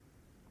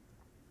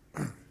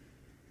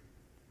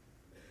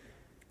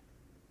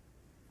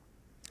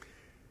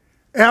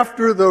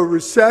After the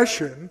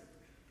recession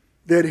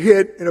that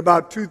hit in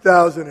about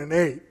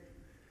 2008,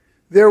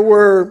 there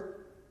were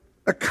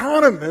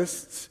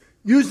economists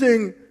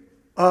using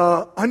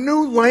a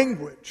new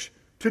language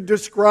to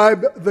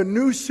describe the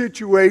new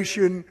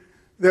situation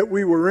that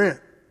we were in.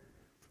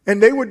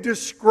 And they would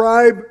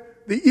describe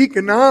the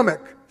economic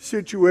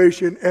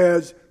situation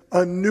as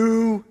a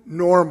new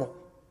normal.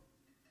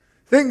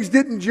 Things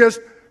didn't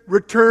just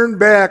return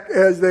back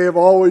as they have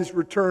always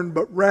returned,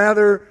 but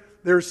rather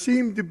there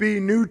seemed to be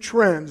new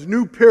trends,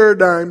 new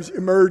paradigms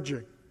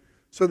emerging.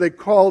 So they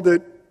called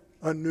it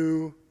a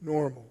new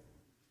normal.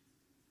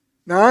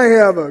 Now, I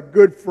have a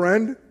good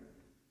friend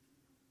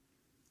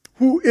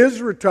who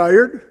is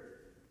retired,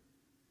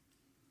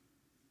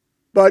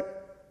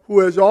 but who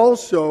has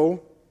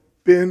also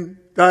been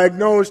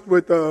diagnosed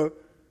with a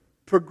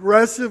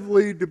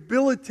progressively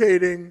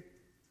debilitating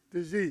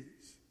disease.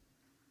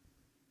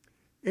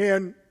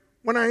 And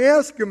when I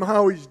ask him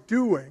how he's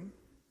doing,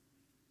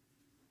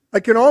 I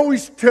can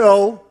always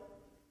tell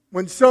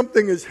when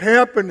something is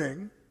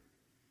happening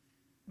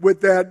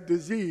with that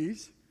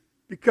disease,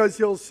 because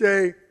he'll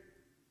say,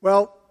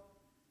 well,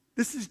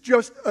 this is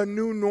just a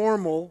new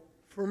normal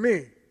for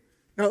me.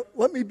 Now,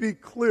 let me be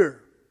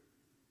clear.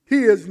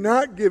 He is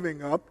not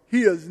giving up.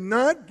 He is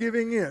not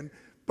giving in.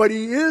 But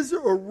he is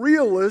a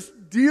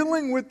realist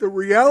dealing with the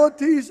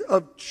realities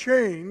of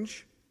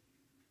change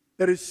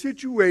that his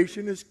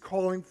situation is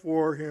calling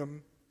for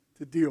him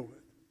to deal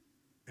with.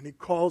 And he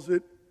calls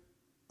it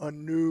a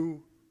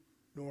new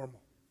normal.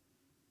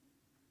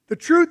 The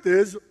truth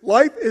is,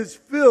 life is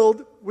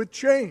filled with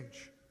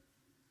change.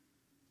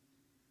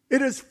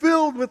 It is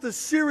filled with a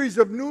series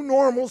of new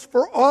normals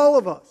for all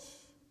of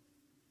us.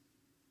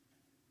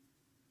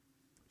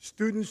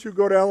 Students who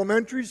go to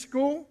elementary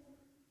school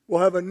will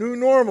have a new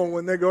normal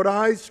when they go to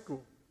high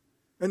school.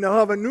 And they'll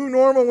have a new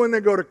normal when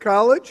they go to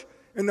college.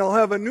 And they'll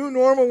have a new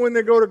normal when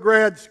they go to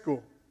grad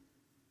school.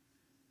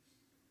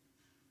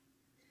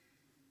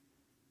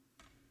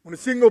 When a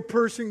single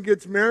person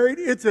gets married,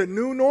 it's a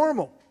new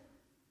normal.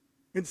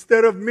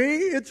 Instead of me,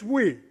 it's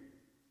we.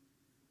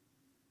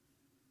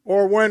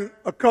 Or when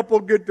a couple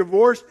get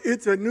divorced,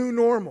 it's a new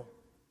normal.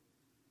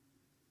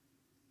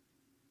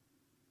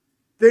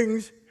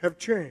 Things have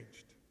changed.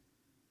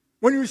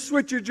 When you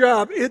switch your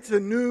job, it's a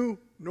new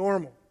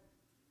normal.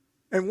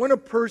 And when a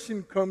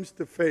person comes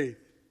to faith,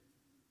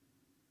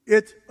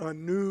 it's a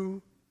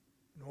new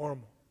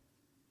normal.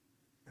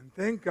 And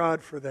thank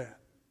God for that.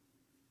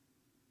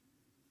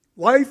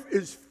 Life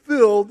is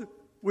filled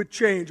with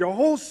change, a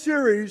whole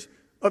series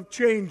of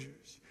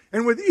changes.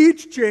 And with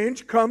each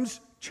change comes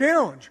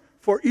challenge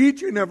for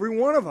each and every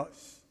one of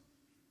us.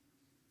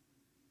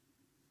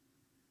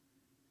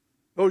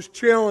 Those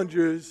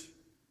challenges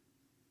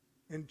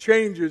and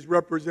changes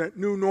represent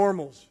new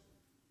normals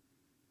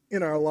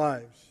in our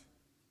lives.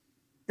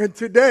 And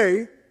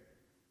today,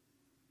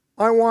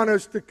 I want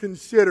us to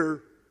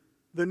consider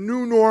the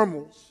new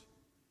normals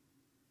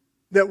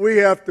that we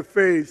have to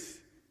face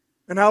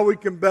and how we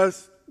can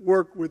best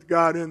work with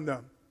God in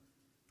them.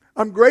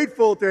 I'm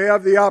grateful to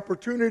have the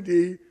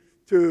opportunity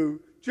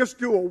to just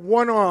do a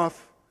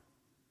one-off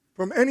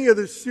from any of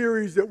the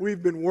series that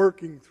we've been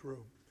working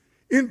through.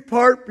 In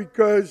part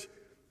because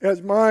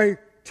as my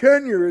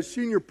tenure as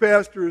senior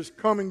pastor is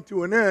coming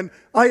to an end,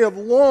 I have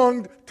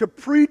longed to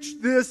preach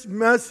this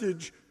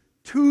message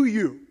to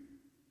you.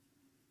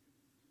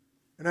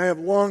 And I have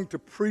longed to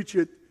preach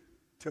it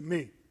to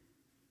me.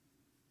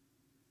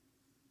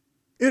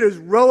 It is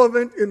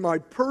relevant in my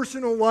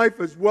personal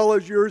life as well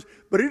as yours,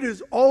 but it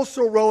is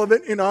also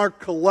relevant in our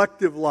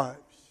collective lives.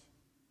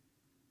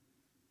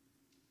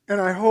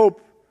 And I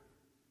hope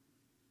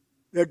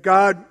that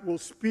God will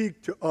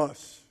speak to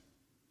us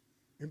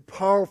in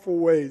powerful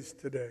ways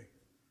today,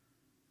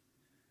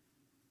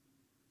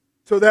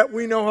 so that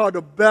we know how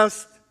to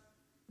best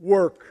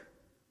work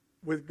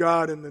with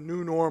God in the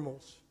new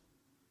normals.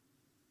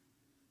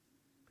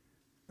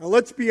 Now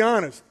let's be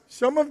honest.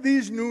 Some of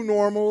these new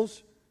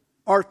normals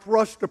are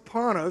thrust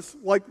upon us,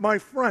 like my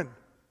friend.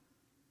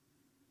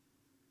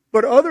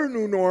 But other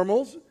new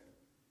normals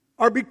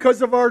are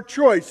because of our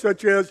choice,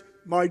 such as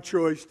my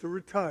choice to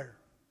retire.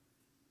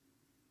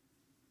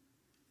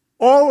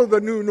 All of the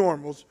new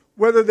normals,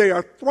 whether they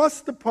are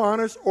thrust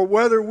upon us or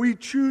whether we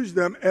choose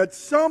them, at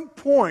some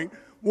point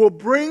will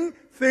bring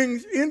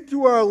things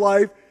into our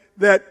life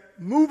that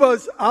move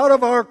us out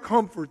of our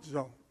comfort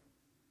zone.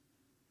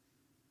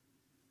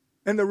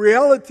 And the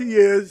reality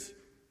is,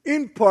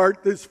 in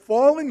part, this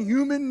fallen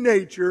human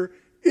nature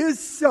is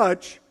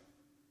such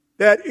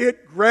that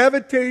it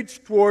gravitates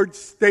towards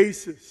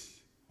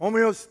stasis,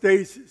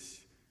 homeostasis.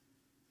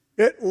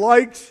 It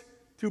likes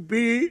to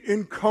be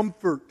in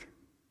comfort.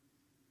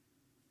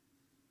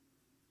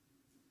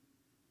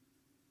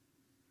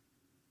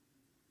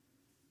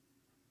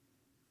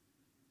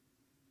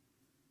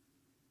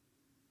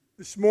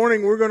 This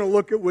morning we're going to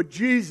look at what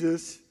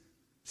Jesus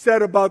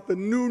said about the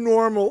new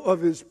normal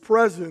of His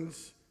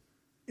presence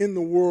in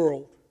the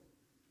world.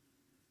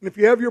 And if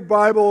you have your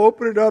Bible,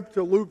 open it up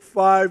to Luke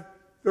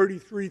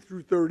 5:33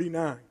 through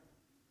 39.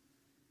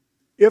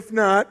 If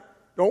not,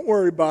 don't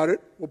worry about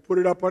it. We'll put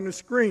it up on the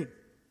screen.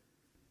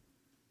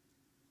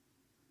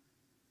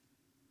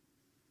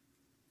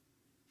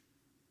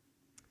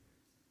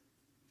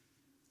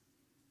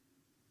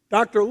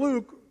 Dr.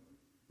 Luke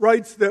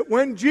writes that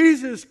when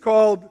Jesus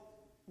called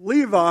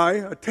Levi,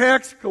 a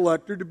tax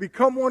collector, to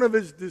become one of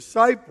his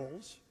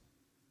disciples,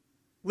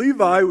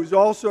 Levi, who is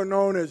also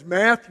known as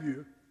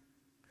Matthew,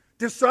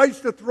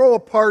 decides to throw a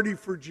party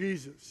for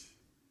Jesus.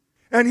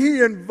 And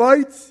he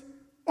invites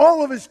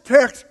all of his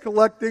tax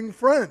collecting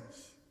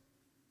friends,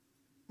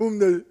 whom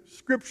the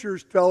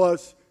scriptures tell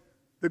us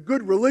the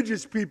good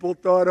religious people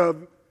thought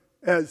of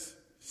as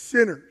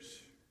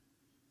sinners.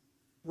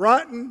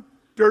 Rotten,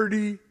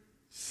 dirty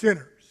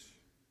sinners.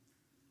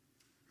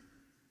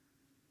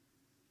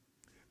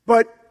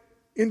 But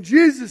in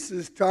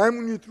Jesus' time,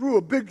 when you threw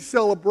a big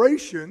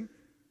celebration,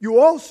 you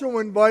also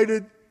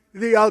invited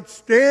the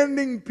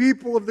outstanding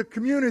people of the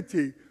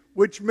community,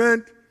 which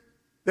meant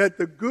that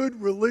the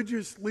good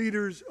religious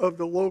leaders of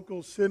the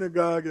local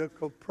synagogue of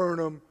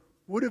Capernaum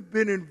would have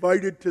been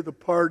invited to the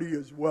party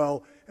as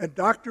well. And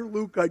Dr.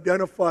 Luke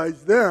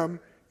identifies them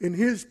in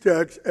his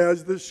text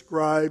as the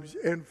scribes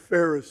and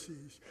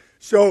Pharisees.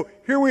 So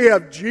here we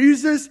have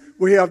Jesus,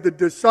 we have the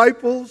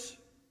disciples,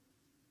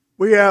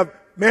 we have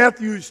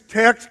Matthew's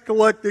tax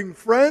collecting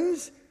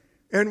friends,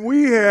 and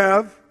we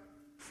have,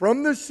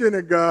 from the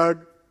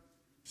synagogue,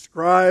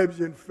 scribes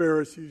and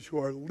Pharisees who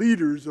are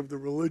leaders of the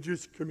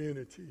religious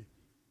community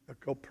at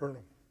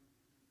Capernaum.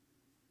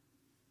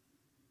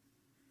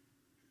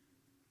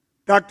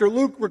 Dr.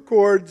 Luke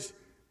records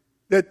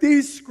that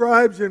these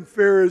scribes and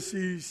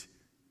Pharisees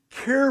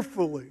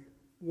carefully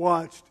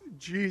watched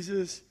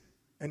Jesus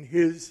and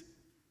his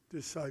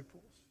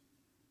disciples.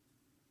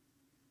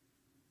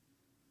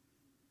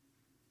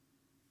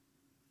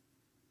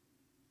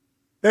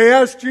 They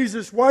asked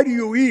Jesus, "Why do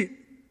you eat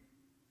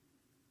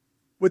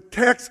with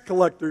tax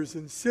collectors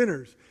and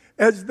sinners?"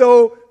 As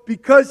though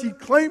because he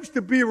claims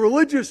to be a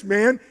religious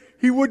man,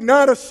 he would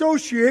not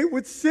associate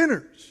with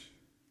sinners.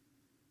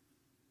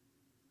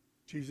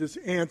 Jesus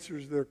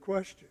answers their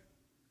question.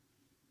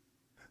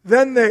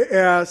 Then they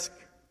ask,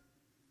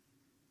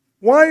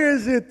 "Why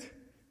is it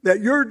that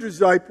your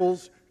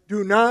disciples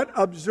do not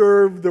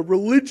observe the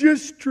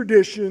religious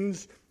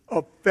traditions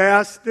of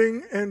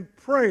fasting and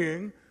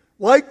praying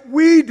like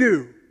we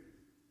do?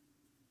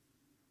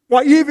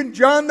 Why, even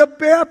John the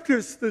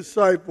Baptist's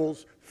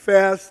disciples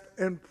fast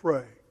and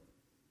pray."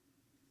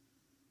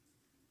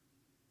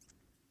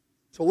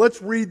 So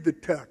let's read the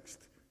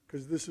text,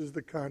 because this is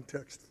the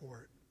context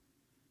for it.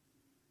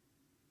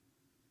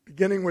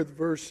 Beginning with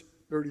verse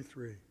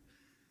 33.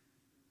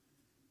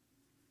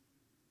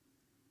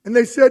 And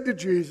they said to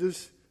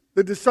Jesus,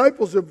 "The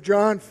disciples of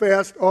John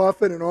fast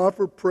often and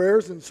offer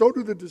prayers, and so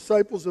do the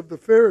disciples of the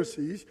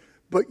Pharisees,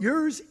 but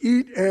yours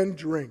eat and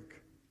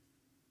drink."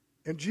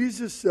 And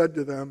Jesus said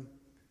to them,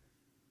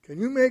 "Can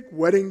you make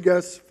wedding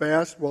guests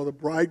fast while the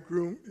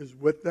bridegroom is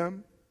with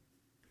them?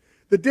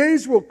 The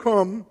days will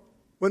come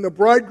when the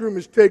bridegroom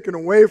is taken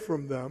away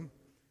from them,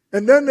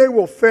 and then they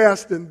will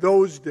fast in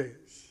those days."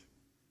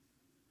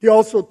 He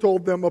also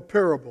told them a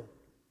parable.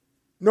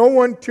 "No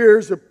one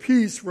tears a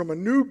piece from a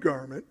new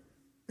garment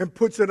and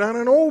puts it on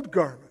an old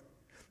garment.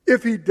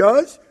 If he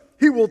does,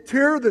 he will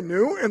tear the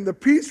new, and the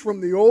piece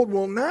from the old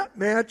will not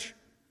match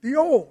the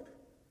old.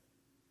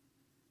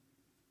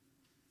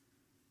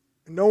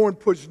 And no one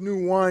puts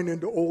new wine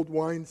into old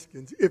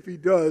wineskins. If he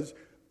does,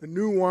 the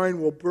new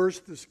wine will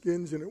burst the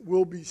skins, and it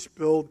will be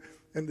spilled,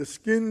 and the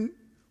skin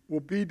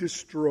will be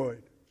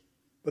destroyed.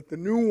 But the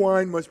new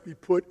wine must be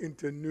put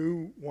into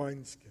new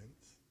wineskins."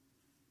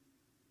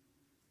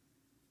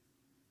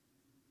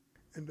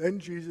 And then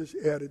Jesus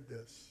added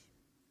this,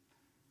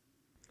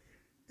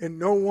 "And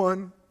no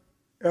one,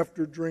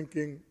 after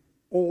drinking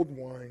old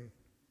wine,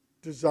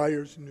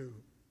 desires new,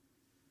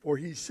 for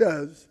he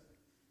says,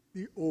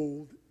 the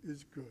old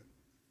is good."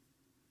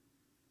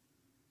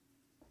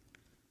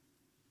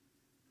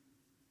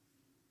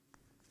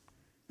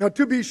 Now,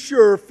 to be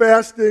sure,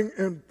 fasting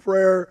and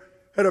prayer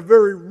had a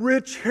very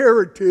rich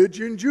heritage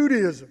in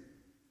Judaism.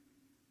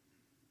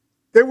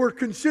 They were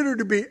considered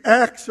to be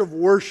acts of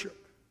worship.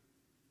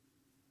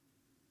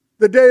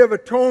 The Day of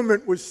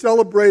Atonement was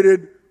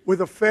celebrated with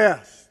a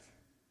fast.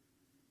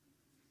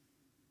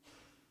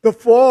 The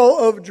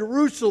fall of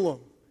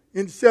Jerusalem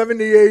in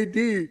 70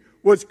 AD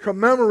was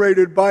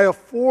commemorated by a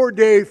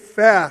 4-day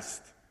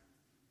fast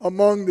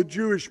among the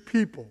Jewish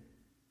people.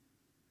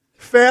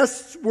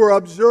 Fasts were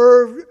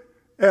observed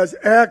as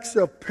acts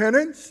of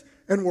penance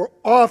and were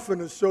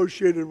often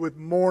associated with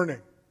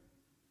mourning.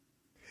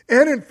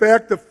 And in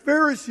fact, the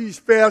Pharisees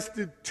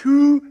fasted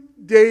 2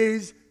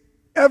 days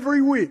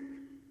every week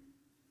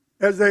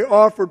as they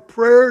offered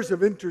prayers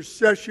of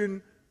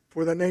intercession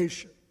for the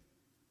nation.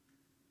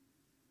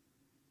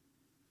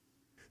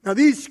 Now,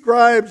 these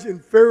scribes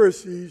and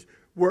Pharisees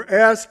were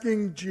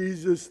asking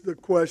Jesus the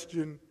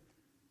question,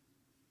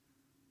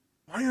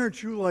 "Why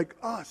aren't you like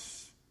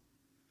us?"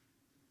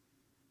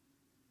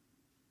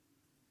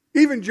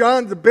 Even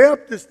John the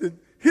Baptist and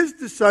his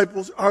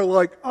disciples are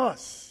like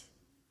us.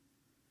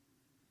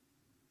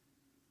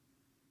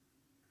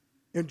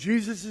 And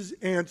Jesus'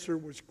 answer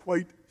was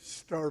quite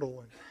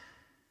startling.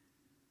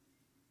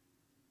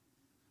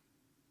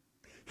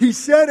 He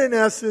said, in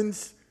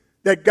essence,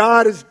 that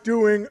God is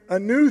doing a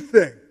new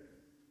thing,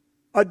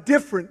 a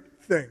different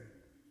thing.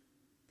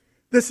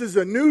 This is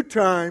a new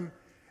time,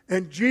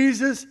 and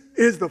Jesus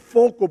is the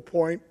focal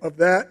point of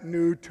that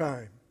new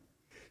time.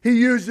 He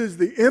uses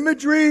the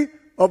imagery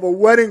of a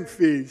wedding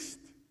feast,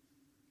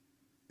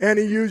 and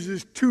he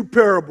uses two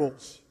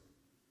parables.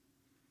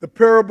 The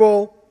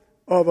parable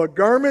of a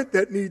garment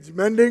that needs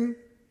mending,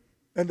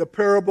 and the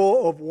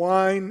parable of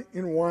wine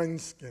in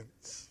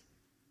wineskins.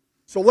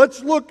 So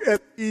let's look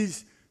at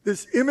this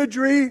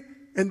imagery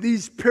and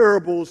these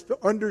parables to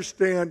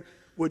understand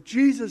what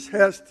Jesus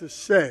has to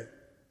say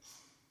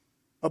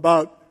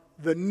about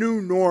the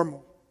new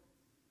normal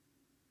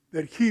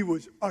that he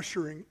was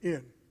ushering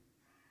in.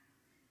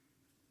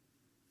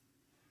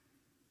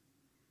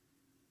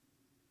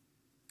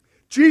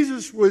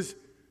 Jesus was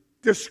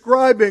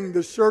describing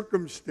the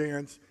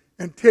circumstance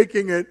and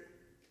taking it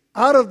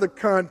out of the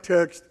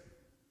context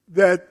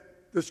that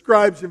the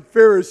scribes and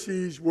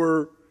Pharisees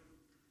were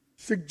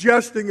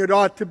suggesting it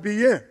ought to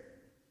be in.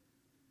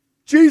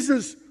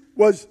 Jesus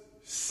was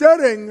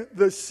setting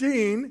the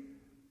scene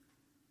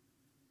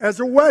as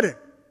a wedding,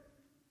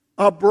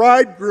 a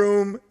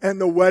bridegroom and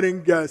the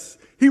wedding guests.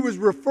 He was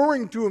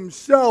referring to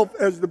himself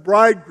as the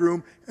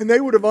bridegroom, and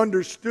they would have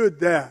understood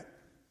that.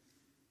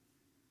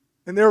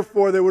 And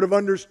therefore, they would have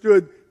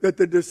understood that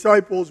the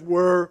disciples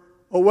were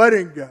a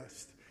wedding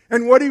guest.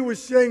 And what he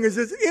was saying is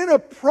it's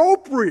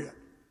inappropriate.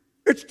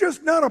 It's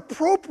just not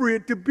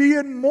appropriate to be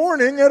in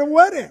mourning at a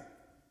wedding.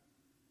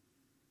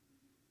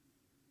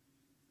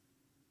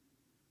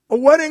 A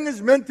wedding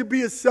is meant to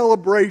be a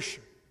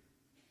celebration.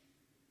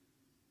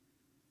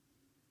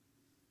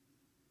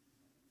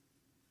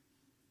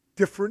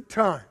 Different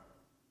time.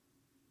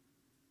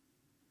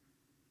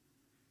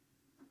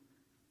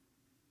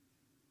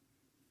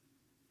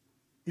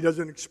 He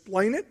doesn't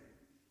explain it.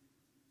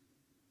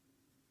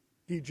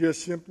 He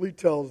just simply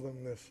tells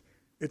them this.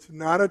 It's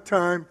not a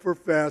time for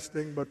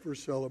fasting, but for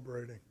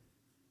celebrating.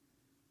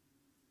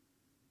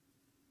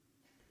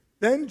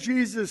 Then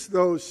Jesus,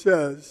 though,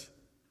 says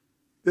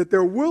that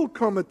there will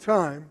come a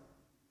time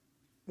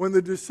when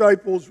the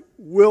disciples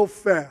will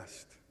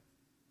fast.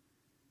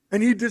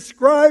 And he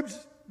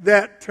describes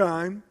that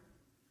time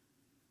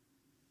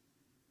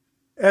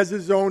as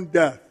his own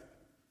death.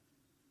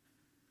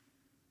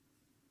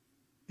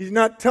 He's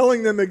not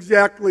telling them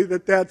exactly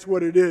that that's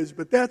what it is,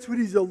 but that's what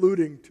he's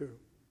alluding to.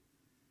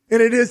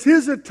 And it is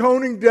his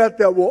atoning death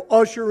that will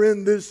usher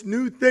in this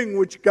new thing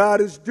which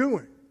God is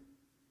doing.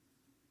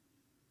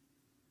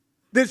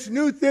 This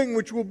new thing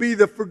which will be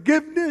the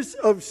forgiveness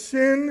of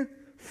sin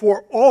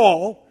for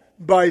all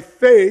by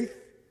faith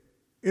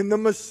in the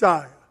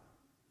Messiah.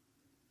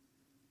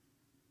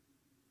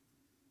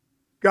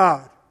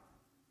 God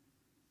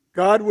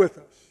with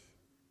us,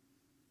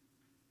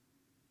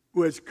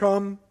 who has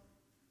come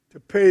to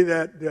pay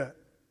that debt.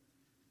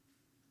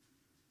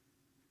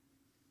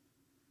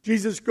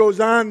 Jesus goes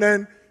on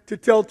then to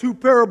tell two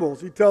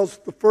parables. He tells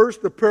the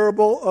first, the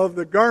parable of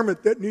the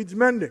garment that needs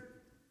mending.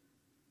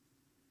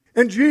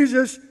 And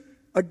Jesus,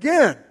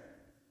 again,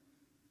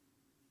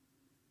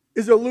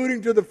 is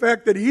alluding to the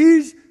fact that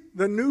he's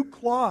the new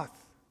cloth.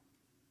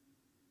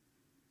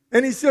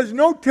 And he says,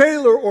 no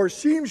tailor or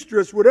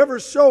seamstress would ever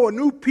sew a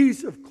new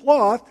piece of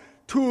cloth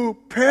to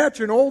patch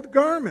an old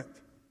garment.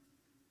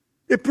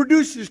 It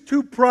produces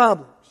two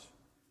problems.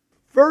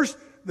 First,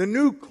 the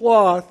new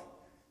cloth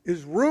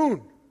is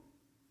ruined.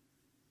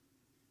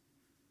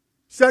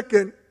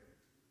 Second,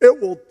 it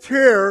will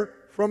tear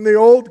from the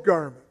old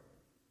garment,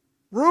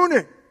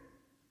 ruining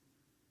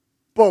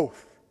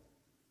both.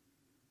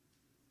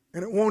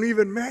 And it won't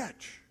even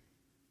match.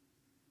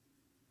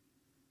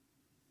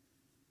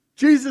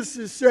 Jesus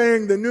is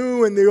saying the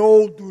new and the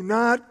old do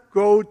not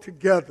go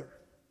together.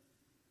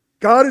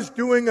 God is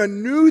doing a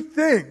new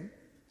thing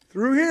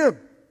through him.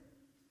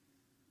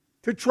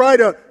 To try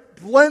to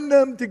blend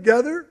them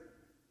together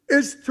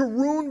is to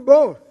ruin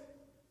both.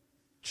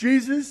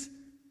 Jesus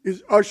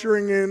is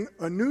ushering in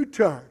a new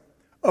time,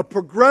 a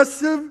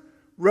progressive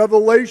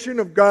revelation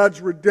of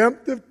God's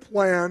redemptive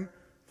plan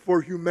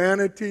for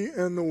humanity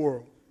and the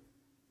world.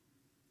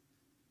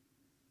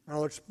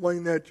 I'll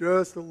explain that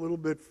just a little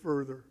bit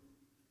further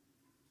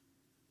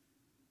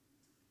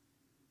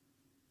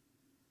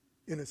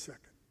in a second.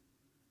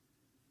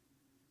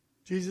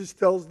 Jesus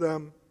tells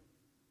them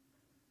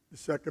the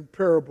second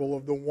parable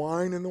of the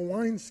wine and the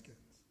wineskins.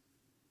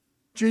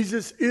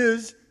 Jesus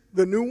is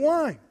the new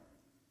wine.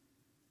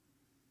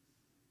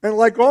 And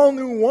like all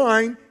new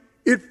wine,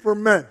 it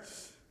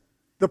ferments.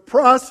 The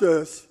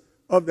process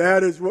of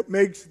that is what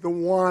makes the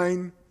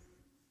wine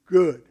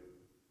good.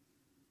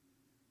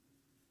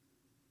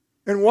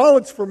 And while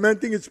it's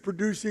fermenting, it's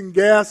producing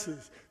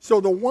gases.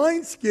 So the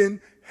wineskin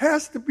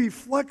has to be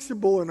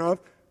flexible enough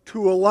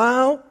to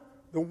allow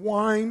the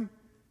wine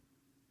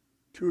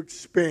to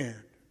expand.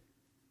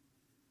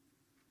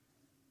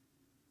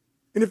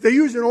 And if they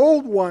use an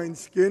old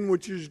wineskin,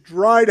 which is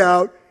dried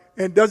out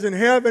and doesn't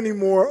have any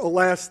more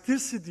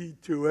elasticity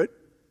to it,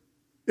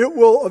 it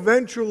will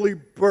eventually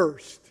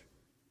burst.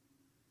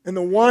 And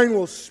the wine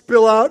will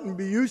spill out and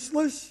be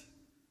useless,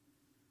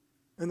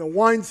 and the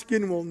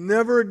wineskin will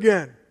never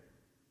again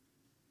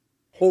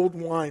hold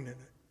wine in it.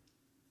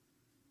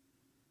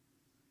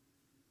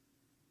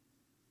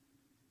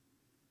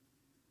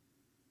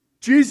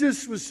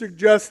 Jesus was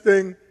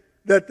suggesting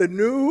that the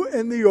new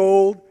and the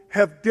old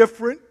have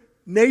different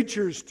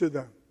natures to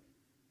them.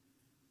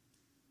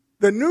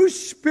 The new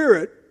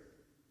spirit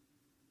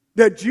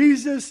that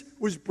Jesus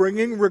was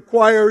bringing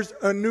requires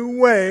a new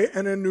way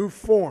and a new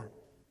form.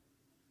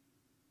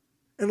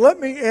 And let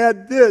me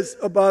add this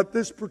about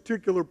this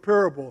particular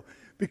parable,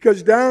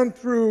 because down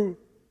through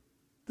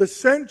the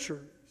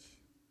centuries,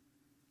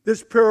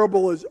 this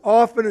parable is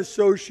often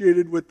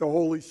associated with the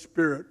Holy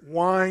Spirit,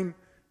 wine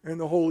and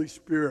the Holy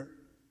Spirit.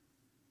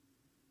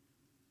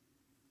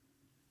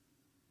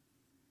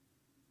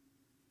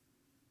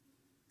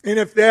 And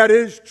if that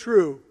is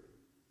true,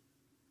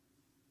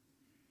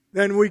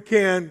 then we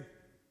can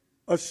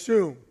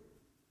assume,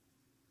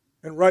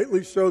 and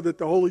rightly so, that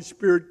the Holy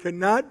Spirit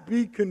cannot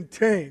be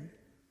contained,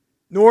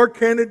 nor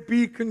can it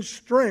be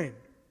constrained.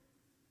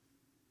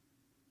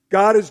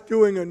 God is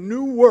doing a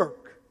new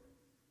work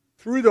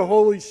through the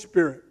Holy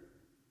Spirit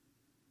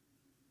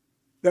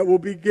that will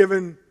be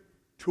given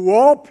to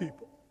all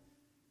people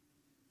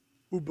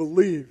who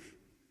believe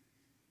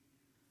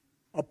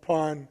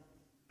upon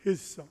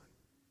His Son,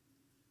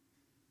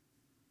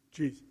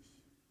 Jesus.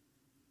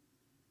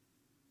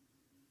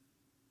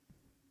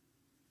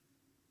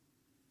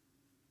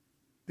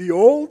 The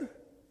old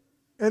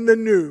and the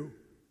new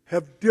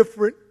have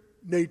different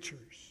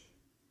natures,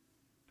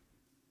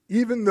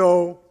 even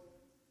though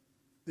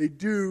they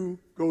do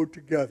go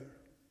together.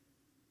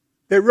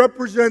 They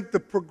represent the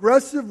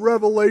progressive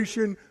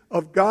revelation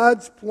of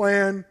God's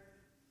plan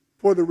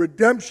for the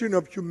redemption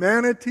of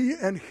humanity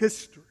and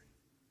history.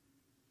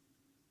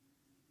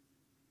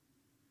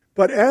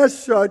 But as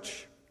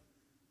such,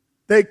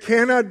 they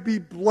cannot be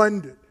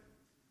blended.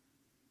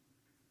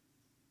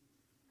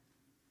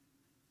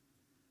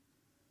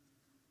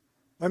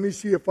 Let me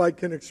see if I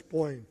can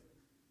explain.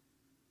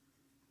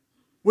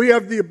 We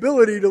have the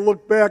ability to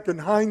look back in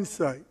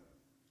hindsight.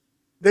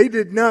 They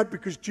did not,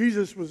 because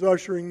Jesus was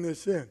ushering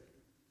this in.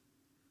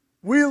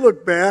 We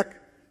look back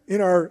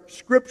in our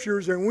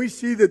scriptures and we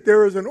see that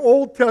there is an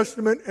Old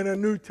Testament and a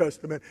New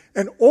Testament,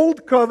 an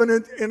Old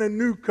Covenant and a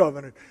New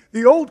Covenant.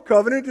 The Old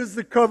Covenant is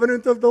the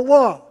covenant of the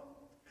law,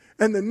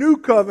 and the New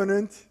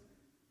Covenant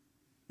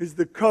is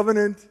the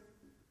covenant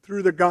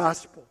through the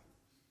gospel.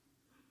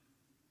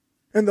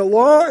 And the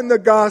law and the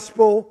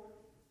gospel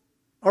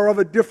are of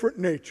a different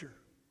nature.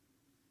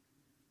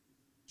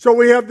 So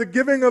we have the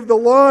giving of the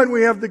law and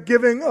we have the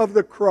giving of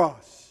the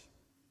cross,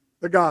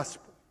 the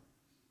gospel.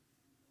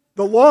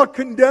 The law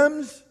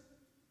condemns,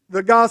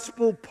 the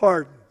gospel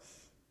pardons.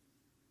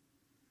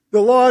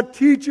 The law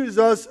teaches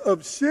us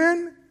of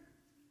sin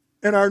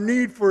and our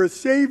need for a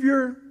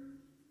Savior.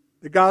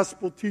 The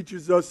gospel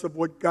teaches us of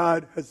what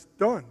God has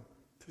done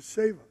to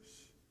save us.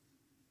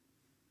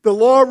 The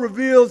law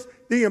reveals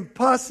the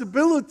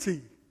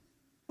impossibility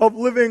of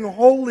living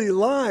holy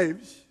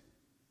lives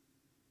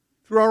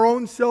through our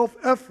own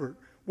self-effort,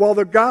 while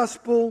the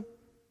gospel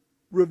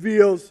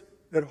reveals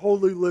that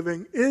holy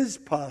living is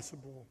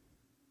possible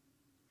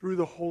through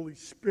the Holy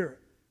Spirit.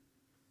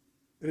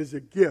 It is a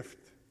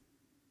gift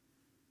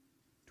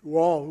to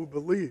all who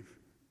believe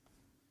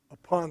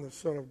upon the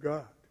Son of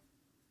God.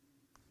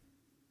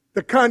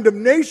 The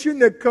condemnation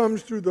that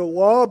comes through the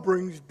law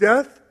brings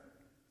death,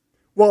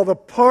 while the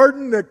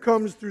pardon that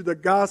comes through the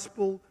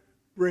gospel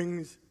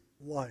brings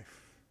life.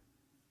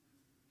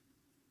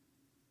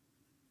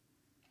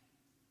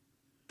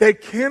 They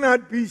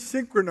cannot be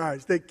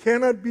synchronized. They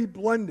cannot be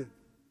blended.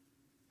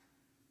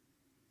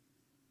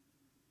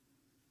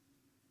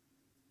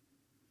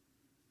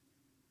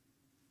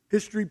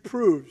 History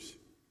proves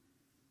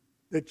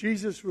that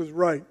Jesus was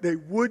right. They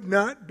would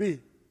not be.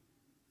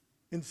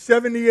 In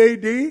 70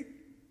 AD,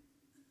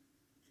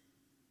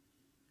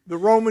 the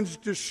Romans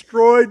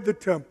destroyed the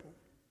temple.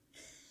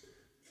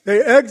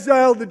 They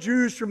exiled the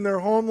Jews from their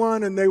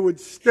homeland, and they would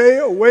stay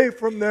away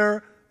from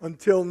there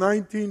until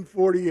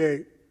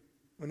 1948,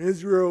 when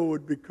Israel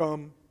would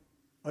become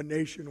a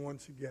nation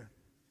once again.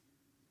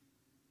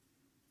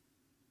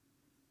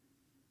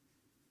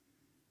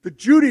 The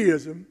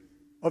Judaism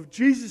of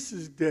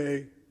Jesus'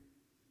 day,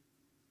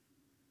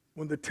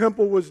 when the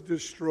temple was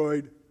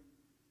destroyed,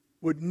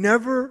 would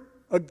never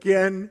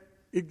again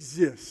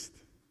exist.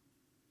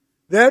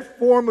 That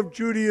form of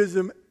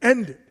Judaism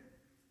ended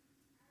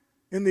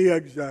in the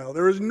exile.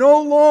 There is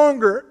no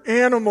longer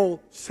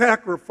animal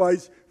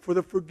sacrifice for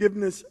the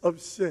forgiveness of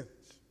sins.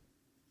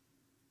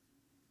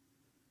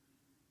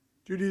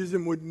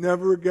 Judaism would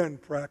never again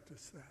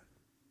practice that.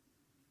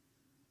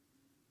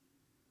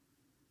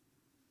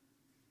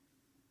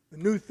 The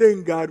new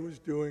thing God was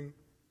doing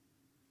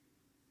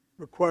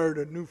required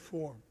a new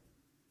form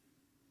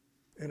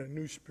and a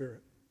new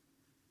spirit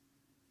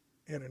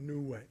and a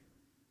new way.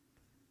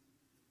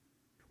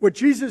 What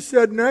Jesus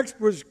said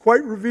next was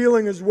quite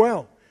revealing as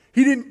well.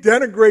 He didn't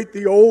denigrate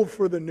the old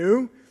for the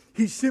new.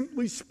 He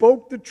simply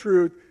spoke the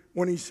truth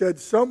when he said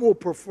some will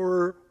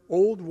prefer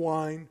old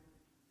wine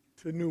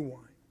to new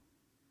wine.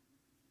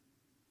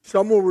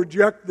 Some will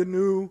reject the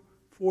new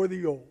for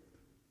the old.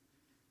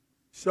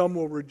 Some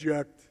will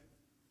reject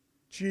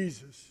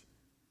Jesus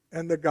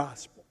and the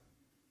gospel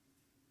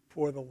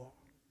for the law.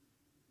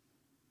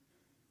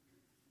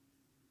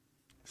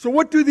 So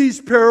what do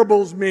these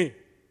parables mean?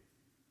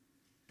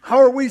 How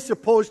are we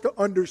supposed to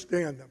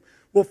understand them?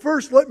 Well,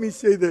 first let me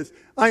say this.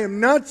 I am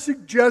not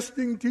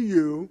suggesting to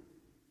you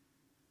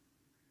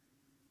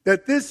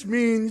that this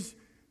means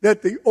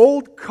that the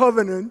old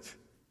covenant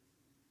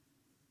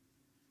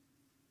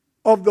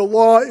of the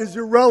law is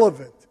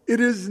irrelevant. It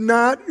is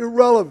not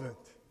irrelevant.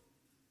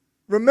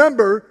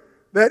 Remember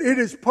that it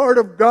is part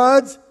of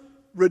God's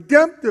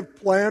redemptive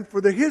plan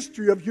for the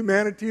history of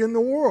humanity in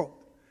the world.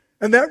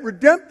 And that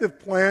redemptive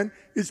plan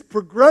is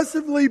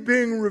progressively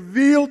being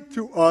revealed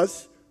to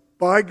us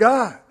by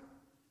God.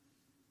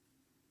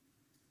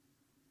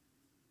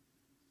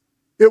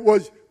 It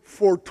was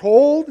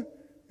foretold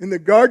in the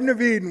Garden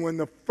of Eden when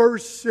the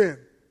first sin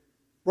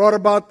brought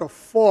about the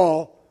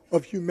fall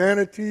of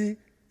humanity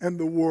and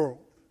the world.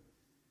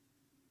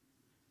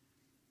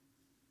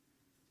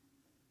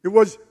 It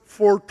was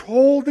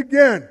foretold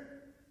again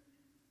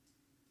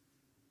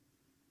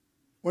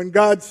when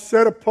God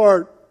set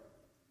apart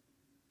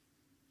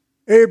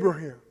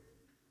Abraham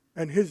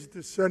and his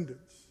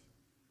descendants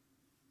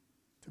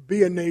to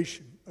be a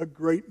nation, a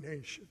great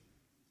nation,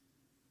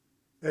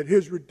 that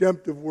his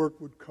redemptive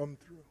work would come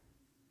through.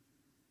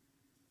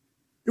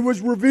 It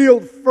was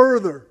revealed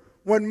further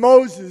when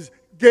Moses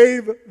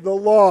gave the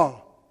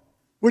law,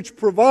 which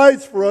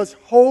provides for us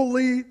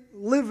holy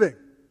living,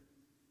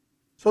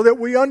 so that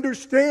we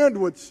understand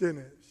what sin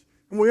is,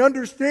 and we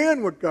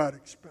understand what God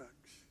expects,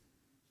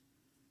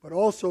 but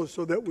also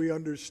so that we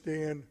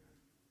understand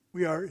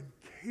we are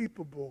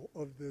incapable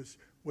of this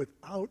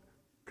without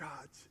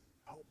God's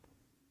help.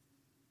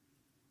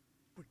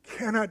 We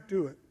cannot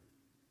do it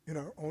in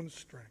our own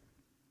strength.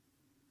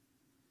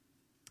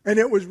 And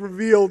it was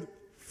revealed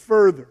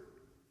further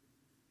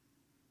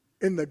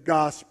in the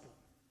gospel,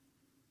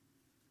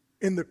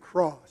 in the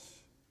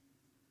cross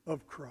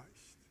of Christ,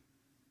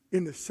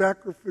 in the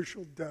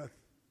sacrificial death,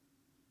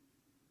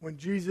 when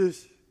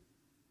Jesus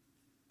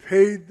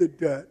paid the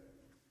debt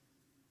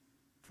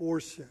for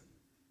sin.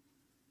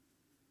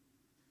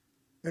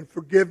 And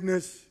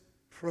forgiveness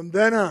from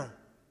then on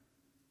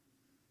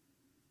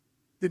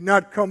did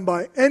not come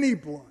by any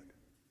blood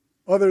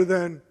other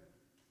than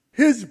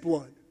his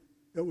blood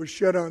that was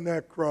shed on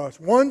that cross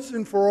once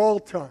and for all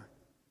time.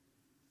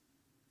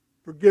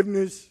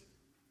 Forgiveness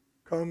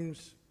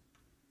comes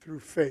through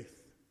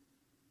faith.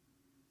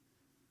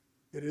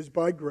 It is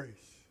by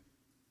grace,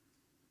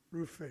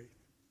 through faith,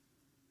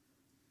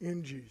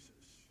 in Jesus,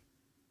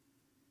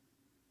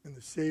 and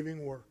the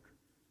saving work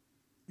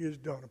he has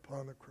done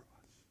upon the cross,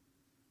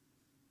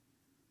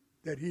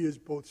 that he is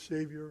both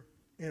Savior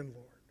and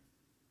Lord.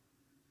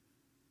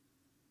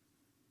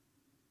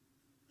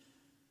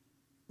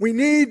 We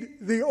need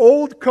the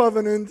old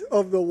covenant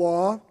of the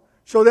law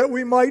so that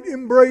we might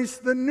embrace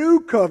the new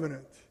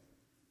covenant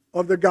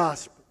of the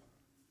gospel.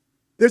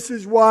 This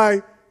is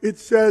why it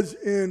says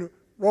in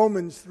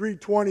Romans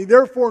 3:20,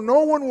 "Therefore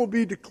no one will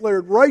be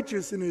declared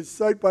righteous in his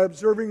sight by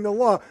observing the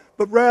law,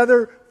 but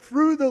rather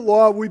through the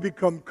law we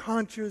become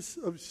conscious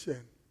of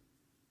sin."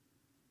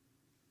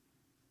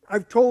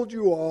 I've told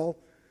you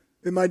all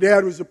that my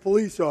dad was a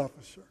police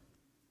officer,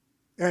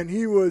 and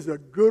he was a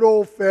good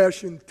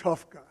old-fashioned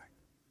tough guy.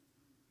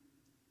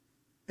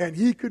 And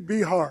he could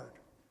be hard.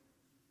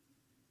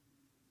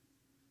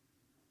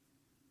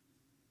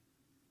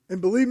 And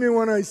believe me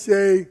when I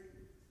say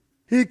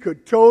he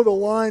could toe the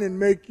line and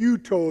make you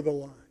toe the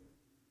line.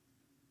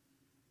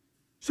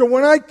 So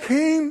when I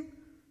came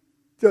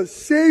to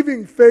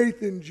saving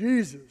faith in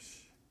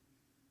Jesus,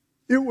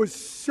 it was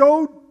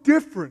so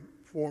different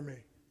for me.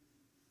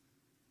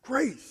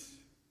 Grace.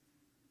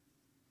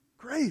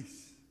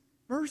 Grace.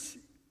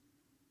 Mercy.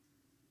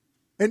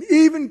 And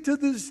even to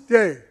this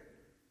day,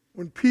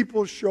 when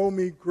people show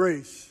me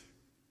grace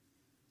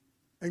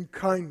and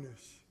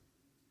kindness,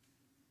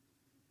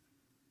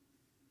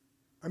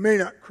 I may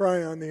not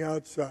cry on the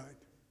outside,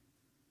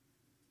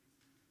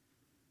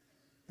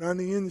 but on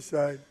the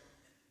inside,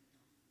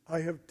 I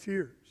have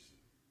tears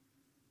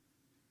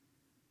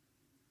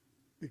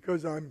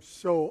because I'm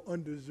so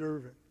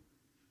undeserving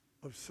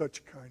of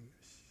such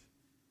kindness.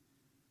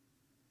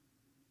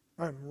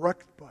 I'm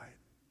wrecked by it.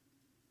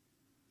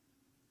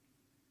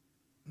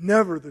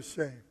 Never the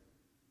same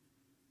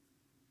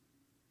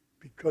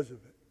because of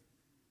it.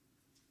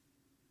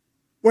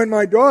 When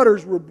my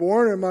daughters were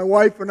born and my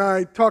wife and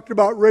I talked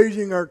about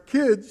raising our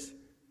kids,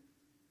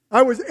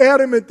 I was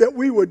adamant that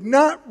we would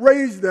not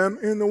raise them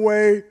in the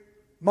way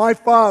my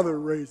father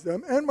raised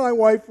them, and my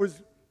wife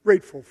was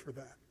grateful for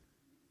that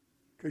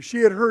because she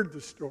had heard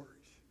the stories.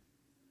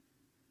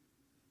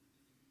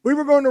 We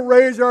were going to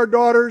raise our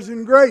daughters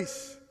in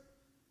grace.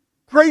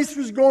 Grace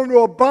was going to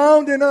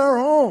abound in our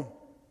home.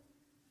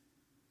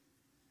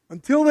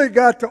 until they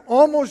got to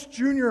almost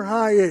junior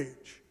high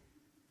age.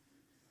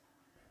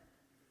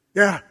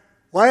 Yeah,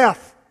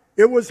 laugh.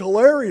 It was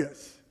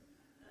hilarious.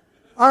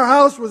 Our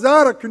house was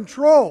out of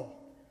control.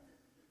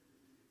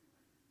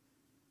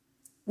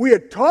 We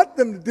had taught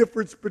them the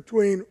difference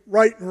between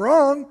right and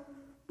wrong,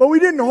 but we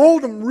didn't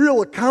hold them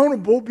real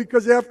accountable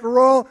because, after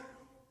all,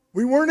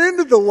 we weren't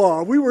into the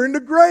law. We were into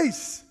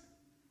grace.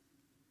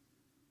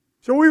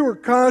 So we were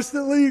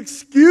constantly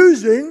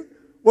excusing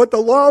what the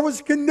law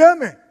was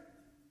condemning.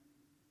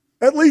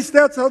 At least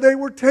that's how they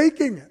were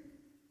taking it.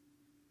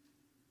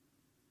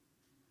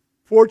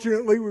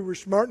 Fortunately, we were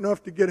smart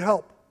enough to get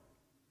help.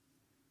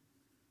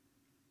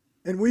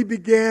 And we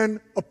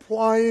began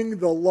applying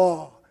the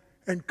law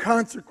and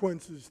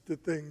consequences to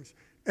things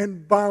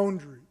and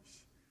boundaries.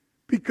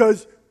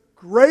 Because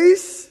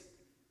grace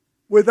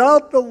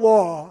without the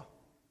law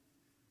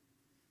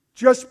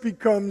just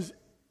becomes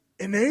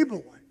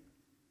enabling.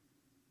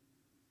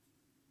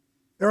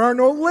 There are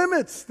no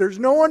limits. There's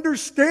no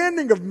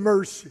understanding of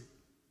mercy.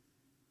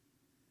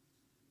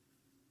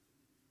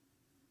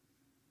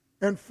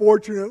 And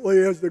fortunately,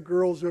 as the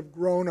girls have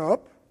grown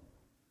up,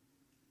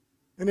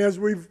 and as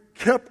we've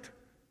kept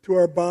to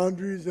our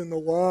boundaries in the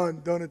law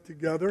and done it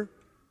together,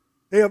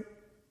 they have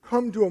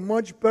come to a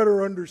much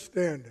better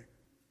understanding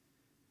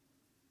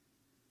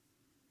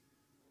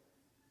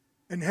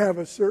and have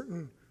a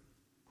certain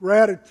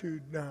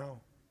gratitude now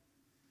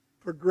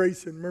for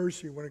grace and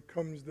mercy when it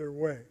comes their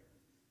way,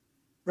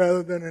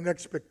 rather than an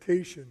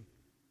expectation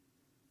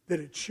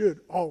that it should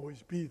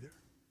always be there.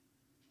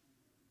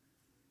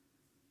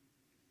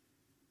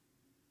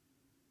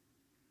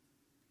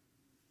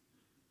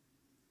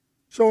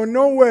 So in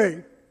no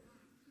way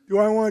do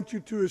I want you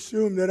to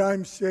assume that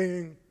I'm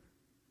saying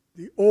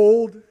the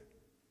old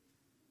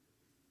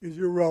is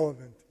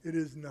irrelevant. It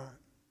is not.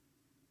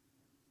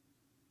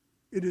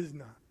 It is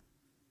not.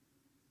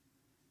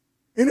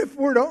 And if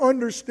we're to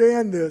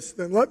understand this,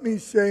 then let me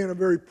say in a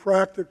very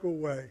practical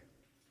way,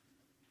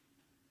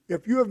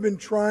 if you have been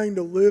trying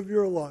to live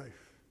your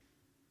life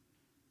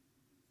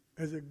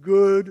as a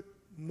good,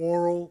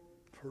 moral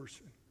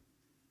person,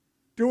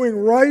 doing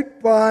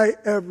right by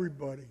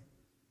everybody,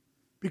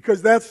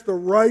 because that's the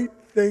right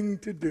thing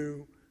to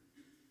do,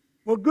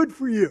 well, good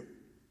for you.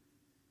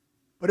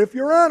 But if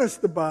you're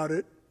honest about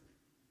it,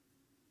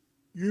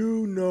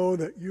 you know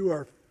that you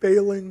are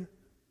failing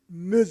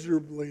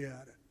miserably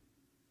at it.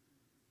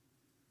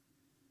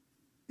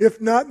 If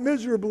not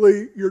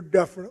miserably, you're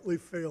definitely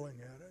failing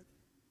at it.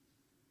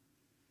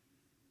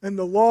 And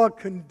the law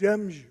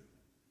condemns you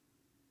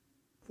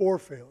for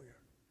failure.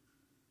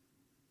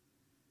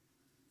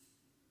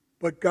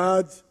 But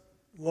God's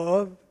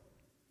love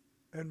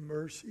and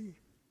mercy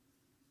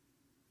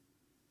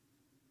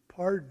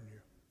pardon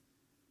you.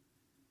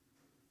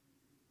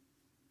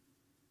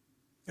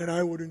 And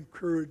I would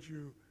encourage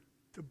you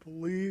to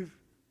believe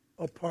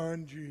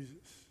upon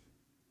Jesus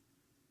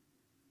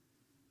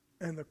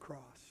and the cross.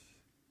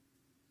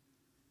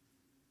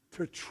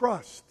 To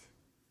trust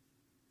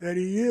that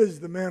He is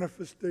the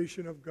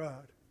manifestation of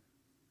God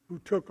who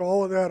took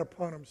all of that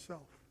upon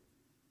Himself.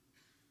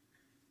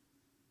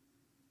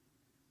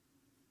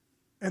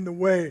 And the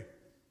way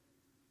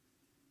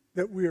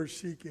that we are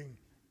seeking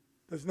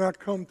does not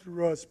come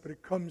through us, but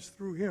it comes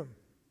through Him.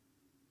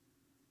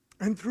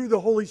 And through the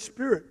Holy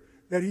Spirit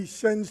that He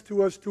sends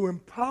to us to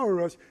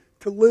empower us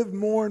to live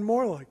more and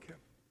more like Him.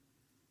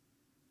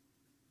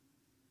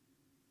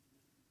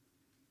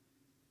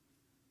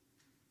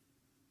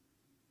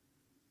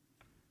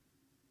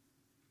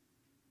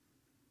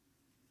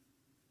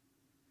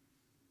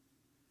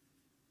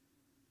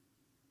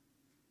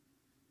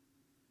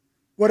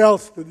 What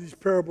else do these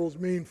parables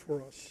mean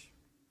for us?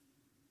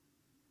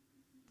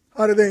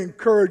 How do they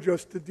encourage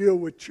us to deal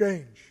with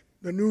change,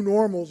 the new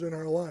normals in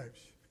our lives?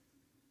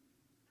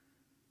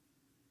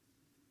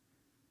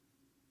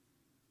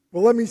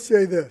 Well, let me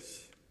say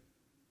this.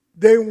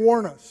 They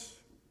warn us.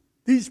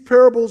 These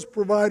parables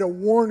provide a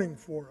warning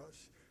for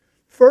us.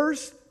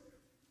 First,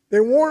 they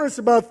warn us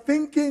about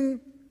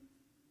thinking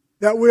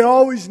that we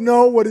always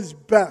know what is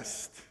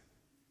best.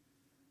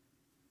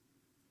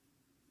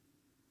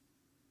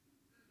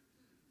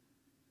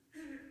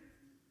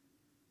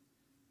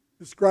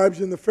 The scribes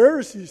and the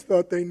Pharisees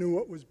thought they knew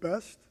what was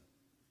best.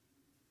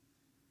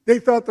 They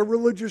thought the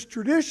religious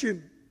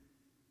tradition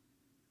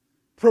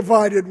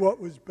provided what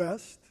was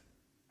best.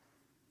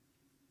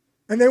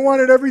 And they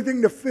wanted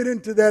everything to fit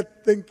into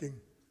that thinking.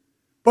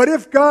 But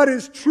if God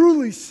is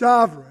truly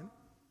sovereign,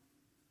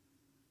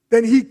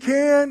 then He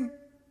can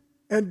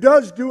and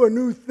does do a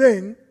new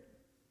thing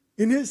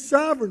in His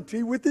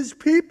sovereignty with His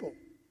people.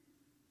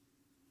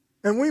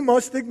 And we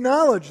must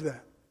acknowledge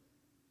that.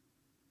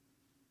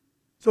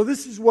 So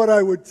this is what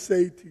I would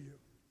say to you.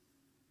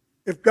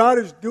 If God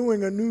is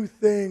doing a new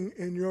thing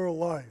in your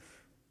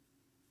life,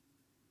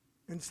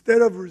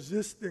 instead of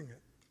resisting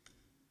it,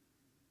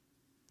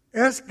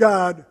 ask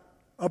God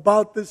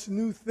about this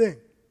new thing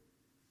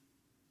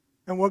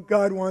and what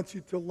God wants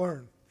you to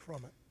learn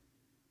from it.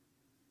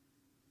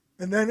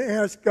 And then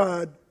ask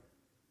God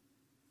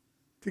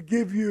to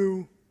give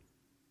you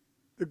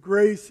the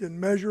grace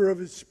and measure of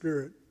His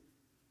Spirit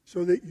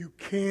so that you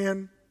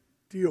can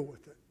deal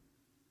with it.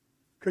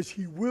 Because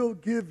He will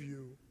give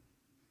you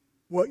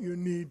what you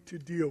need to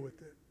deal with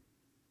it.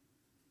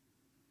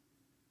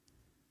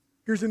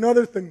 Here's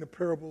another thing the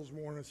parables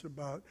warn us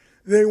about.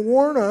 They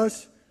warn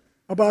us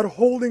about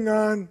holding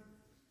on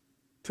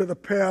to the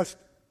past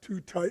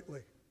too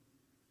tightly.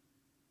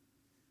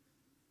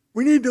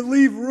 We need to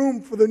leave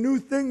room for the new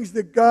things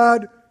that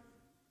God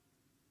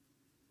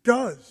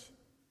does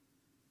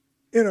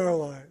in our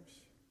lives.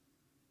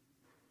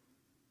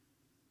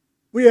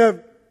 We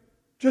have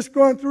just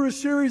gone through a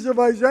series of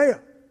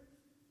Isaiah.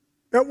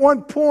 At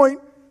one point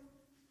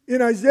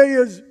in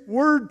Isaiah's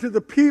word to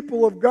the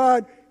people of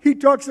God, he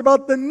talks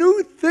about the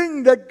new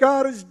thing that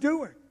God is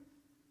doing.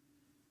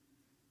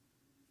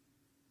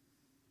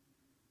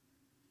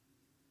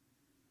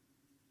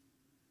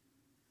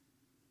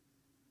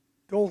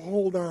 Don't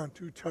hold on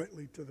too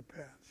tightly to the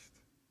past.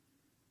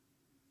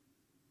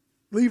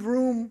 Leave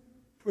room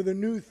for the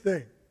new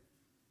thing.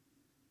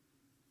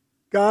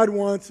 God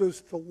wants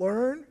us to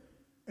learn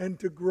and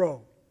to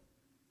grow.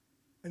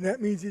 And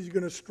that means He's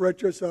going to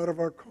stretch us out of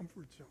our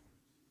comfort zone.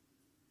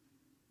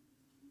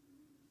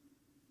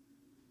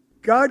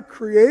 God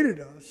created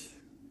us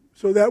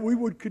so that we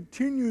would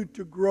continue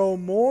to grow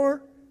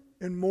more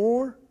and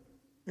more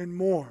and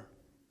more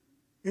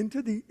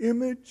into the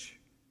image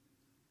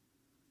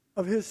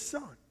of His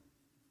Son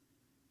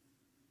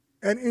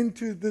and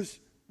into this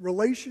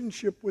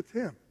relationship with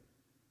Him.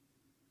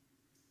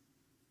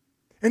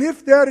 And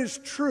if that is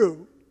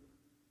true,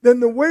 then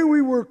the way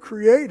we were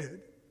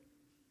created,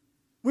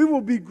 we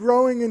will be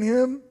growing in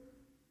Him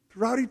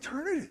throughout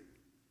eternity.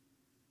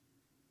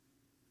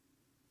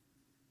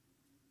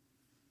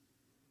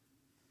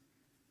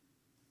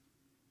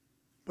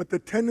 But the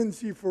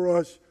tendency for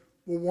us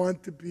will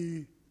want to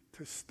be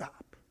to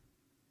stop.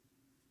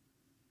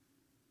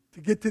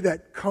 To get to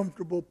that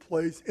comfortable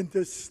place and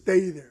to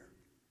stay there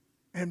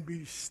and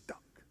be stuck.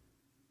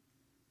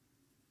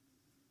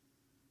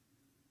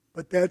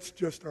 But that's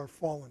just our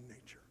fallen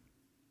nature.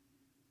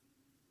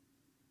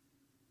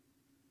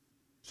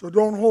 So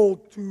don't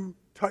hold too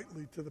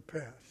tightly to the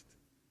past.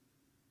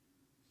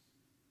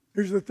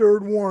 Here's the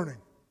third warning.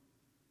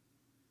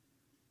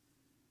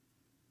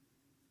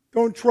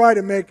 Don't try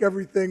to make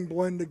everything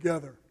blend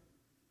together.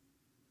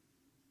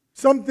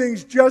 Some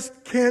things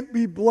just can't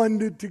be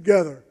blended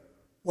together,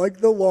 like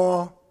the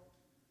law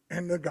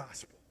and the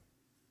gospel.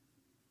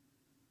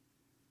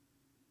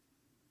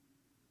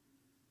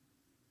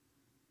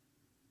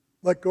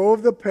 Let go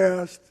of the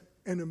past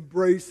and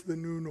embrace the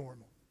new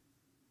normal.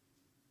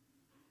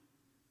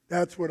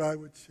 That's what I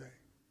would say.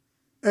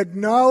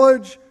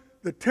 Acknowledge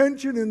the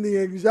tension and the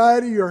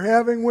anxiety you're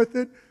having with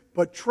it,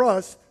 but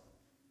trust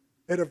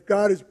that if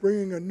God is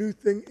bringing a new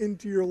thing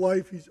into your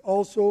life, He's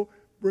also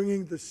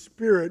bringing the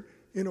Spirit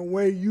in a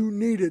way you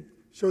need it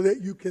so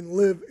that you can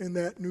live in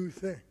that new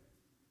thing.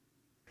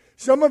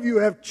 Some of you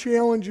have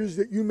challenges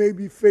that you may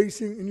be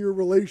facing in your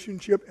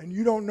relationship, and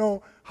you don't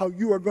know how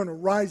you are going to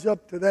rise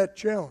up to that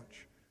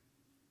challenge.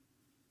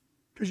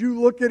 Because you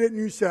look at it and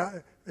you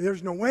say,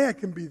 there's no way I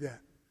can be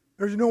that.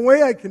 There's no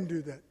way I can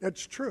do that.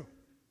 That's true.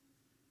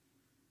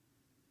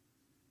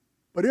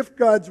 But if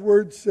God's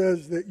Word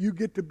says that you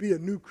get to be a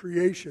new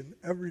creation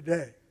every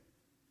day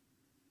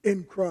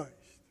in Christ,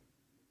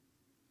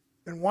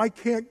 then why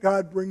can't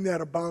God bring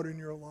that about in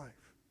your life?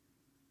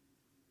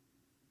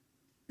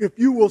 If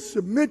you will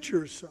submit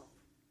yourself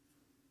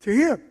to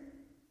Him.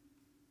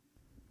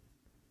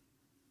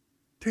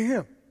 To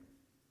Him.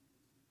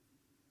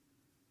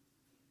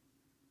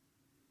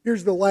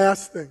 Here's the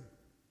last thing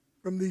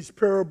from these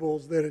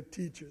parables that it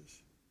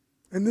teaches.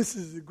 And this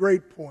is a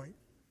great point.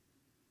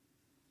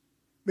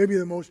 Maybe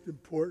the most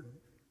important.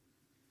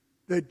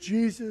 That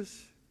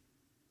Jesus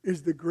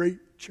is the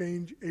great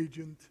change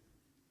agent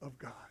of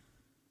God.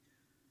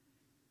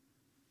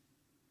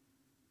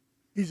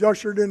 He's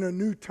ushered in a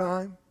new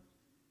time.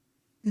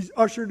 He's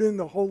ushered in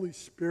the Holy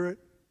Spirit.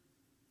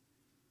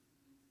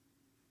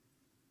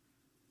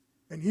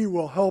 And He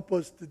will help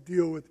us to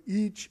deal with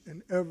each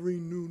and every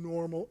new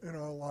normal in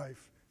our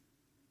life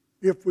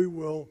if we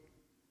will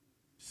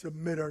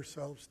submit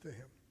ourselves to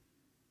Him.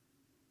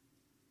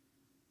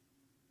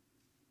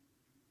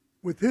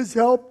 With His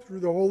help through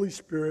the Holy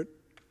Spirit,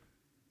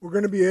 we're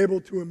going to be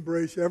able to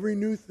embrace every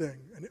new thing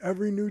and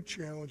every new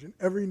challenge and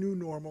every new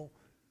normal,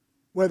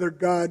 whether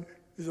God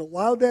has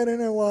allowed that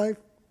in our life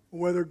or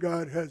whether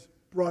God has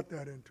brought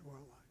that into our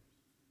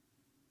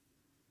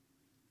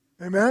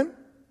life. Amen?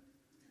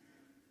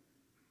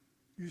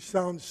 You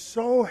sound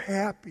so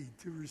happy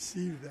to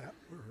receive that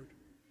word.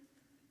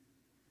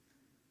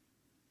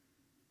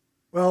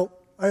 Well,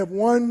 I have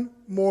one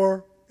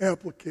more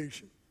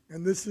application,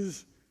 and this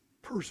is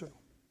personal.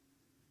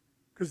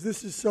 Because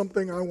this is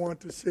something I want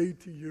to say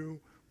to you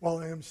while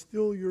I am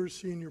still your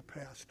senior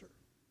pastor.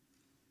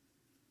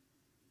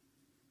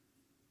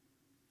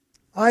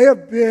 I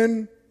have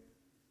been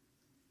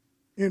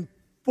in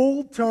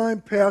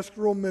full-time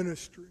pastoral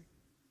ministry.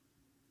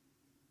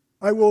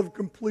 I will have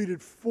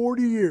completed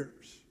 40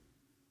 years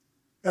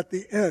at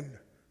the end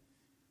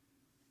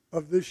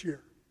of this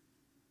year.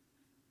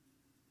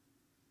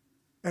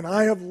 And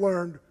I have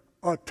learned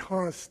a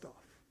ton of stuff.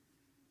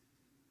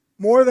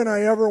 More than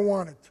I ever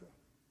wanted to.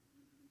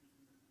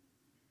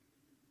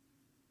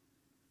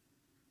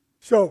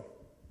 So,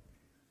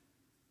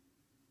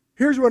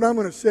 here's what I'm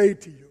going to say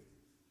to you.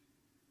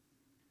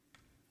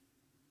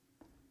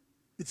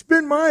 It's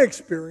been my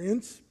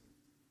experience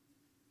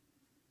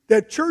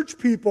that church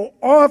people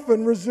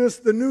often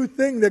resist the new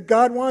thing that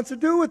God wants to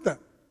do with them.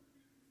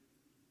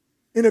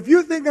 And if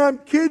you think I'm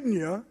kidding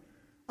you,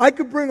 I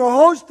could bring a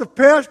host of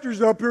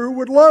pastors up here who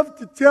would love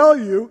to tell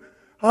you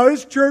how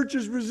his church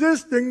is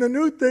resisting the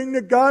new thing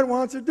that God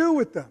wants to do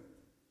with them.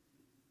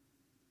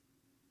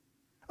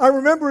 I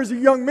remember as a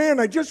young man,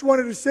 I just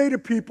wanted to say to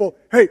people,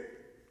 hey,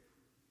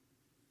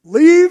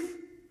 leave,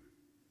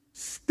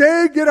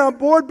 stay, get on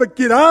board, but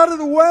get out of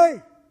the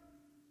way.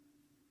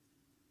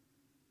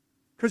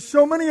 Because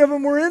so many of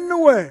them were in the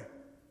way.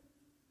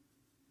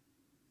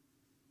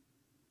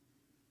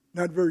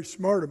 Not very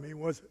smart of me,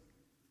 was it?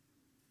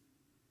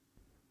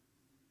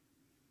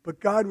 But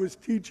God was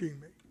teaching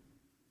me.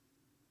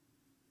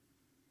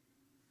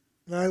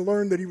 And I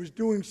learned that He was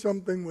doing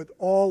something with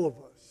all of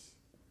us.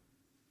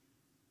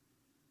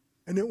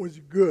 And it was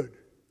good.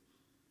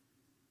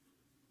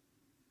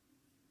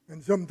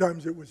 And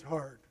sometimes it was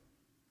hard.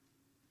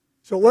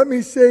 So let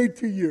me say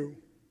to you,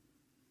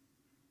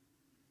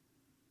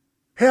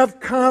 have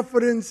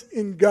confidence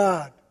in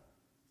God.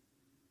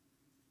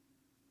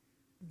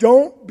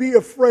 Don't be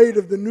afraid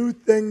of the new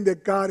thing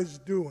that God is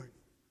doing.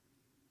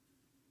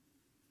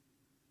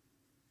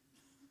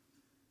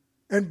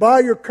 And by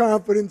your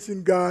confidence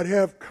in God,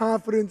 have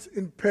confidence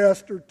in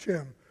Pastor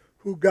Tim,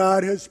 who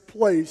God has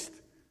placed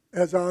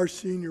as our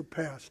senior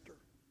pastor.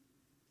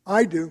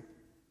 I do.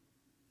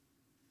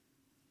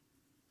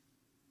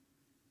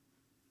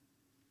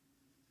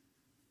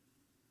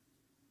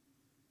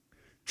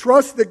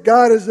 Trust that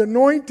God has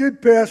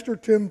anointed Pastor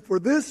Tim for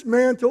this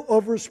mantle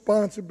of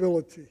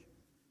responsibility.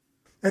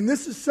 And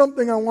this is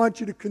something I want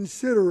you to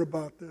consider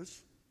about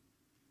this.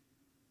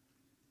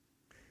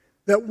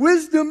 That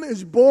wisdom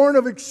is born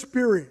of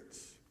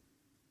experience.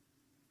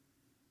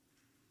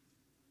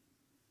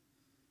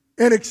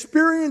 And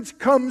experience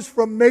comes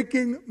from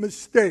making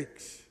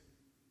mistakes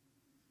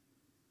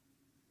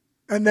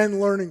and then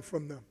learning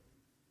from them.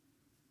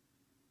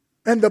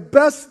 And the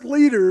best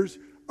leaders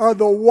are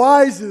the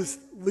wisest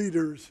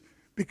leaders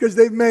because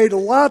they've made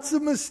lots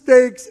of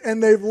mistakes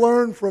and they've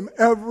learned from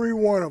every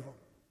one of them.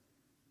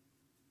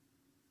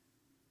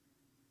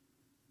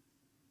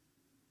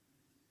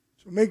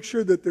 So make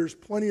sure that there's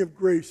plenty of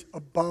grace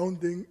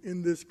abounding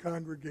in this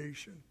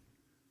congregation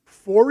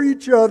for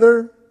each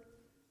other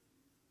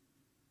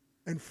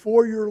and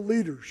for your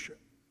leadership.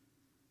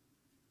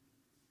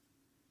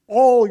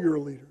 All your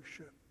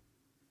leadership.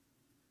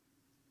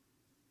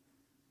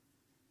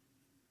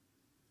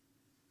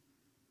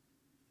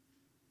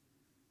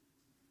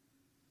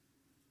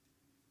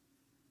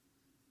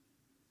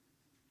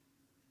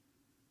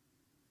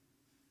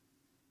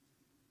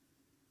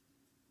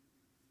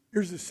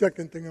 Here's the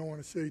second thing I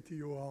want to say to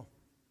you all.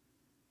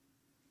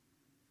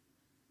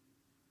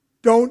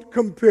 Don't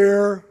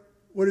compare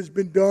what has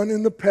been done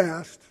in the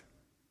past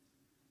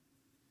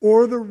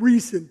or the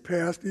recent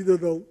past, either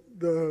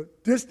the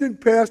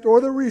distant past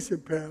or the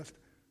recent past,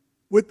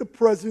 with the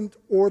present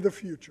or the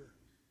future.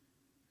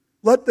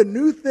 Let the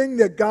new thing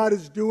that God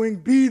is doing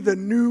be the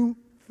new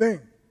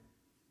thing.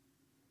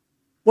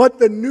 Let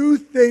the new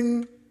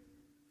thing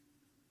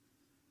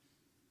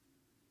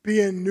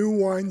be in new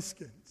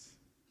wineskins.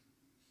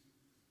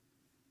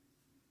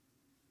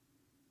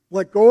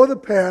 Let go of the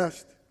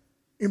past,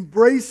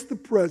 embrace the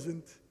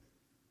present,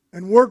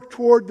 and work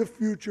toward the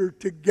future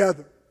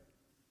together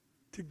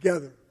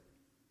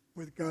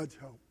with God's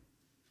help.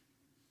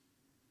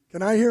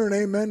 Can I hear an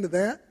amen to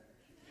that?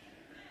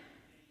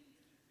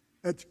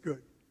 That's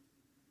good.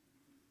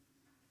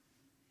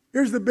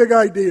 Here's the big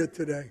idea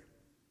today.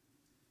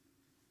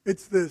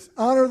 It's this: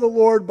 honor the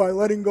Lord by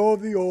letting go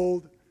of the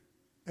old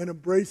and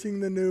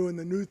embracing the new and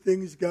the new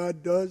things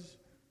God does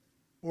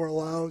or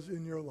allows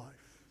in your life.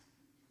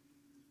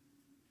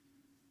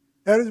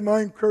 That is my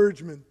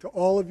encouragement to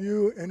all of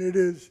you, and it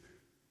is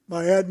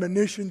my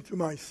admonition to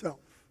myself.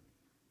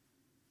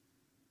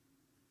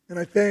 And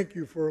I thank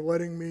you for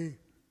letting me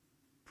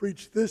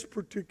preach this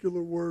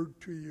particular word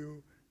to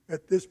you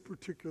at this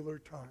particular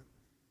time.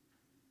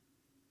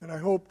 And I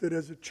hope that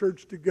as a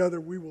church together,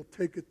 we will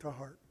take it to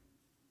heart.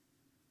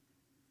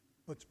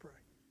 Let's pray.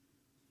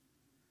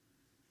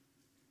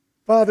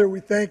 Father,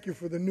 we thank you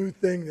for the new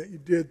thing that you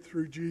did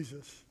through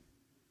Jesus.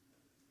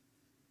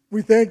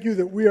 We thank you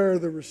that we are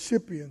the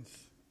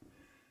recipients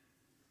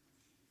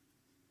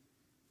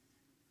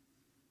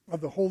of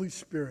the Holy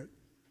Spirit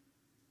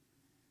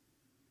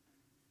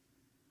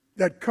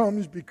that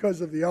comes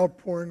because of the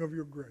outpouring of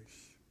your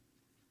grace.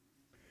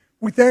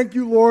 We thank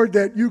you, Lord,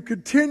 that you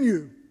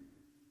continue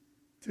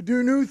to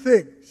do new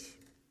things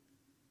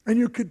and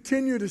you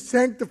continue to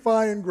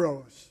sanctify and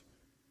grow us.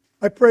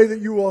 I pray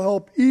that you will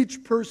help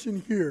each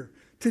person here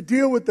to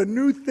deal with the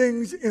new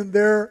things in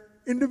their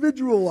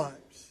individual lives.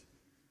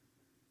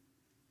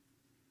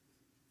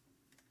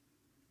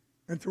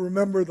 and to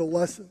remember the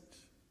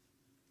lessons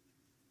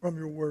from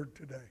your word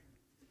today.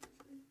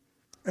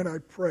 And I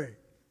pray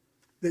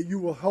that you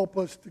will help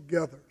us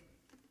together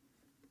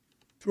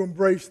to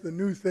embrace the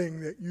new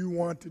thing that you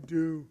want to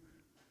do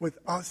with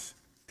us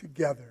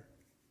together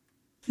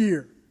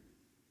here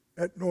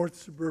at North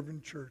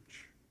Suburban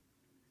Church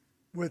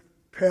with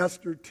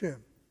Pastor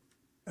Tim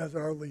as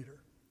our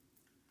leader.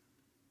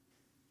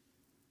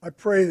 I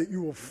pray that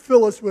you will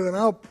fill us with an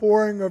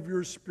outpouring of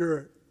your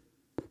Spirit.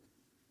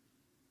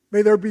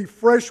 May there be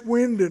fresh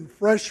wind and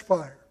fresh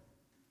fire.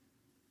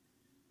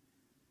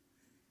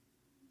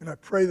 And I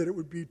pray that it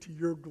would be to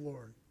your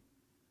glory.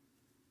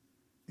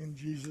 In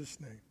Jesus'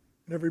 name.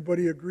 And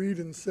everybody agreed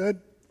and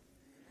said,